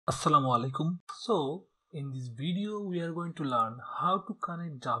Assalamu alaikum. So in this video we are going to learn how to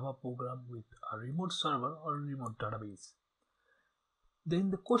connect Java program with a remote server or remote database. Then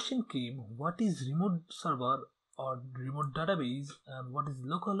the question came, what is remote server or remote database and what is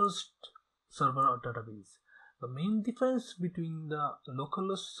localhost server or database? The main difference between the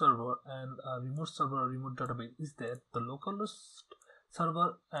localhost server and a remote server or remote database is that the localhost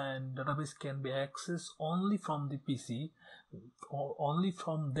server and database can be accessed only from the PC or only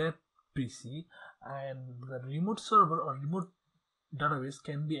from that PC, and the remote server or remote database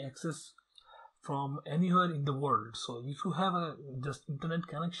can be accessed from anywhere in the world. So if you have a just internet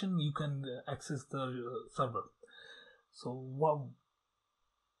connection, you can access the server. So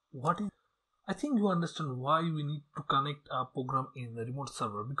what is, I think you understand why we need to connect a program in the remote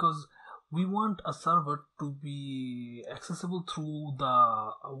server, because we want a server to be accessible through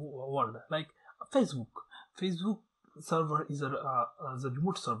the world, like Facebook server is a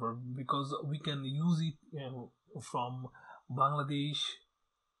remote server because we can use it from Bangladesh,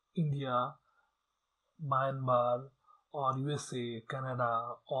 India, Myanmar, or USA,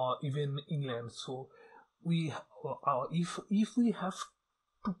 Canada, or even England. So we if we have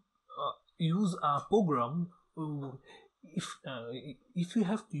to use a program, if you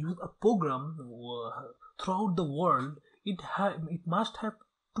have to use a program throughout the world, it must have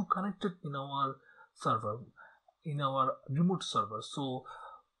to connect it in our server, in our remote server. So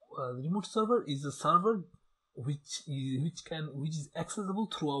the remote server is a server which is accessible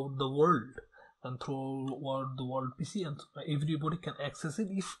throughout the world and throughout the world PC, and everybody can access it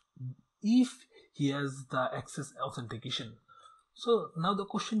if he has the access authentication. So now the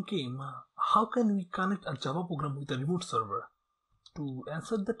question came, how can we connect a Java program with a remote server? To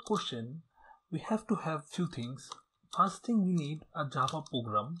answer that question, we have to have few things. First thing, we need a Java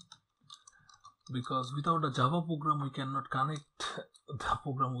program, because without a Java program we cannot connect the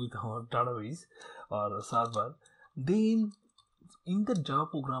program with our database or server. Then in the Java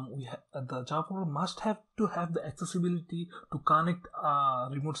program, the Java program must have to have the accessibility to connect a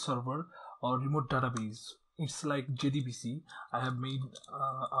remote server or remote database. It's like JDBC. I have made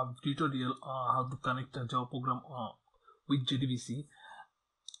a tutorial how to connect a Java program with JDBC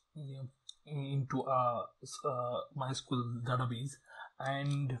into a MySQL database.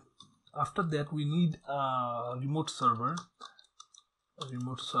 And after that we need a remote server.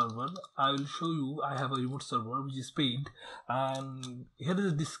 I will show you. I have a remote server which is paid, and here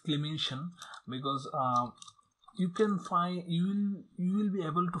is a disclamation, because you will be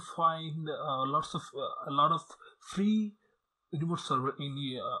able to find a lot of free remote server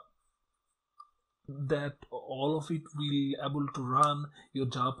in that all of it will able to run your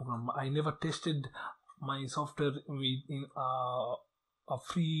Java program. I never tested my software in a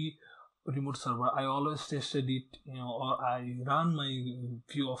free remote server. I always tested it, or I run my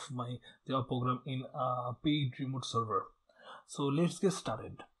few of my Java program in a paid remote server. So let's get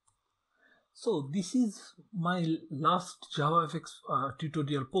started. So this is my last JavaFX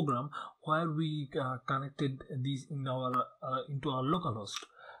tutorial program where we connected these in our into our localhost.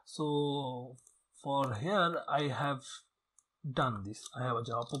 So for here I have done this. I have a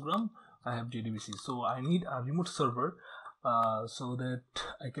Java program, I have JDBC, so I need a remote server so that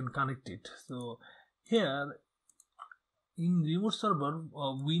I can connect it. So here in remote server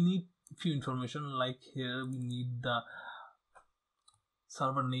we need few information, like here we need the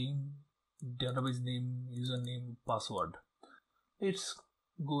server name, database name, username, password. Let's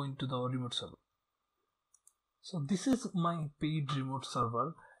go into the remote server. So this is my paid remote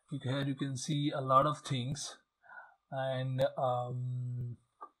server. Here you can see a lot of things, and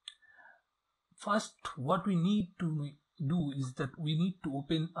first what we need to do is that we need to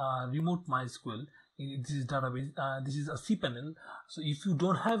open a remote MySQL in this database. This is a cPanel. So if you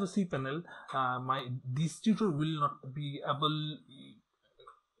don't have a cPanel, this tutorial will not be able.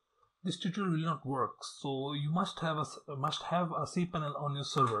 This tutorial will not work. So you must have a cPanel on your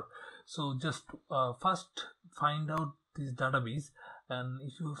server. So just first find out this database, and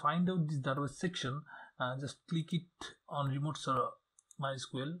if you find out this database section, just click it on remote server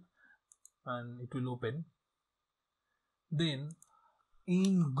MySQL and it will open. Then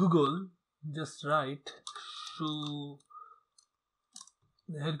in Google just write show.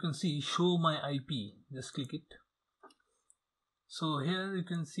 Here you can see show my IP. Just click it. So here you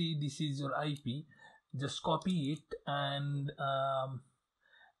can see this is your IP. Just copy it and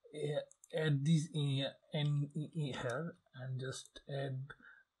add this in here, and just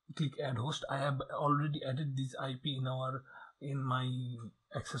click add host. I have already added this IP in my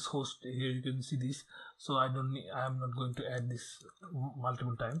access host. Here you can see this, so I am not going to add this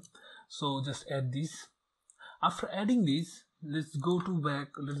multiple times. So just add this. After adding this, let's go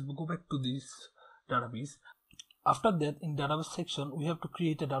back to this database. After that, in database section, we have to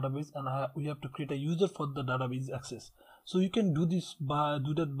create a database, and we have to create a user for the database access. So you can do this by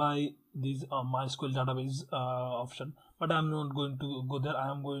this MySQL database option, but I'm not going to go there. I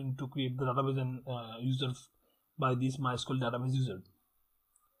am going to create the database and user by this MySQL database user.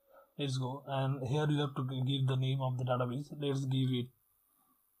 Let's go, and here you have to give the name of the database. Let's give it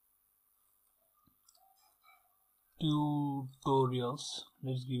tutorials.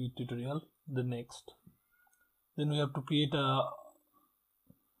 Let's give it tutorial. The next, then we have to create a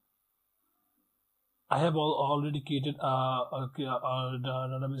I have already created a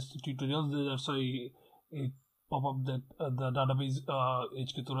database tutorials. That's why it pop up that the database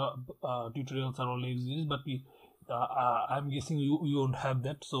HKThora tutorials are already exist, but I'm guessing you won't have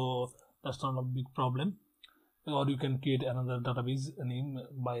that, so that's not a big problem. Or you can create another database name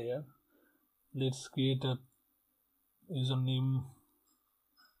by here. Let's create a username,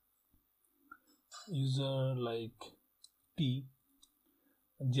 user like T,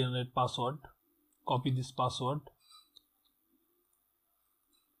 generate password, copy this password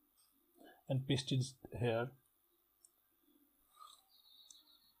and paste it here.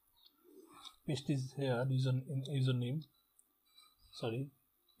 Paste this here username, sorry,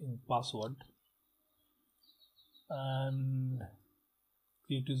 in password, and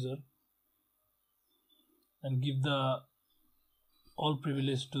create user and give the all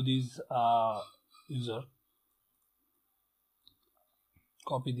privilege to this user.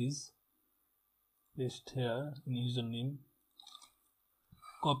 Copy this, paste here in username,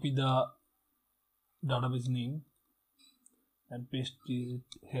 copy the database name and paste it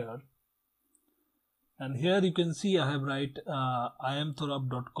here. And here you can see I have write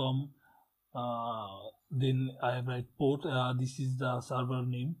iamthorap.com, then I have write port, this is the server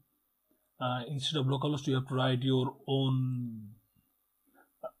name. Instead of localhost, you have to write your own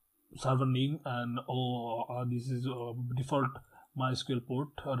server name, and this is default MySQL port,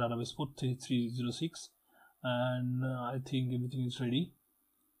 database port 3306, and I think everything is ready.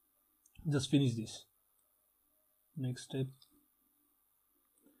 Just finish this. Next step.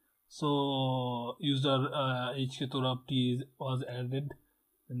 So user HKThora was added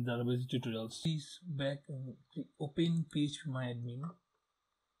in database tutorials. Please back open PHPMyAdmin.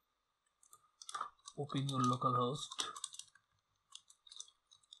 Open your localhost.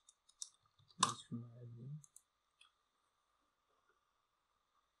 PHPMyAdmin.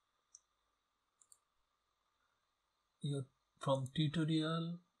 From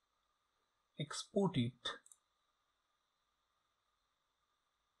tutorial, export it.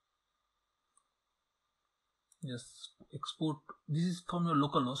 Just export. This is from your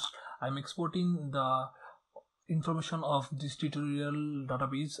localhost. I'm exporting the information of this tutorial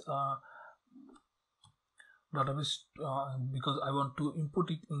database because I want to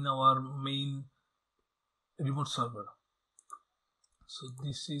input it in our main remote server. So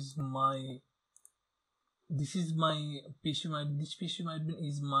this is my PHPMyAdmin. This PHPMyAdmin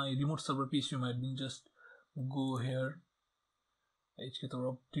is my remote server PHPMyAdmin. Just go here,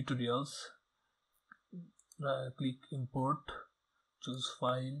 HKThora tutorials, click import, choose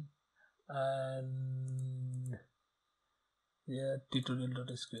file, and yeah,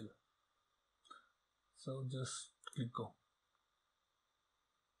 tutorial.sql. So just click go.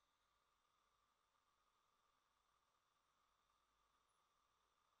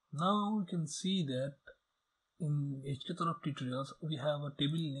 Now we can see that in HKThora tutorials we have a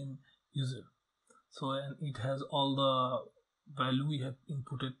table name user. So, and it has all the value we have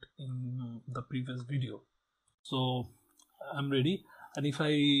inputted in the previous video. So I'm ready, and if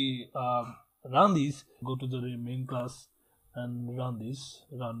I run this, go to the main class and run this,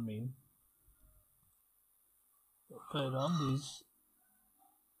 run main. If I run this,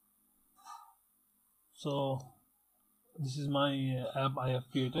 so this is my app I have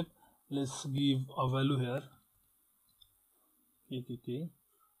created. Let's give a value here, KKK.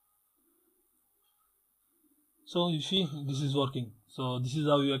 So you see, this is working. So this is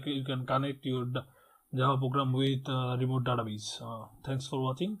how you can connect your Java program with remote database. Thanks for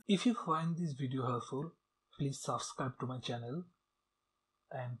watching. If you find this video helpful, please subscribe to my channel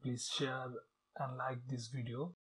and please share and like this video.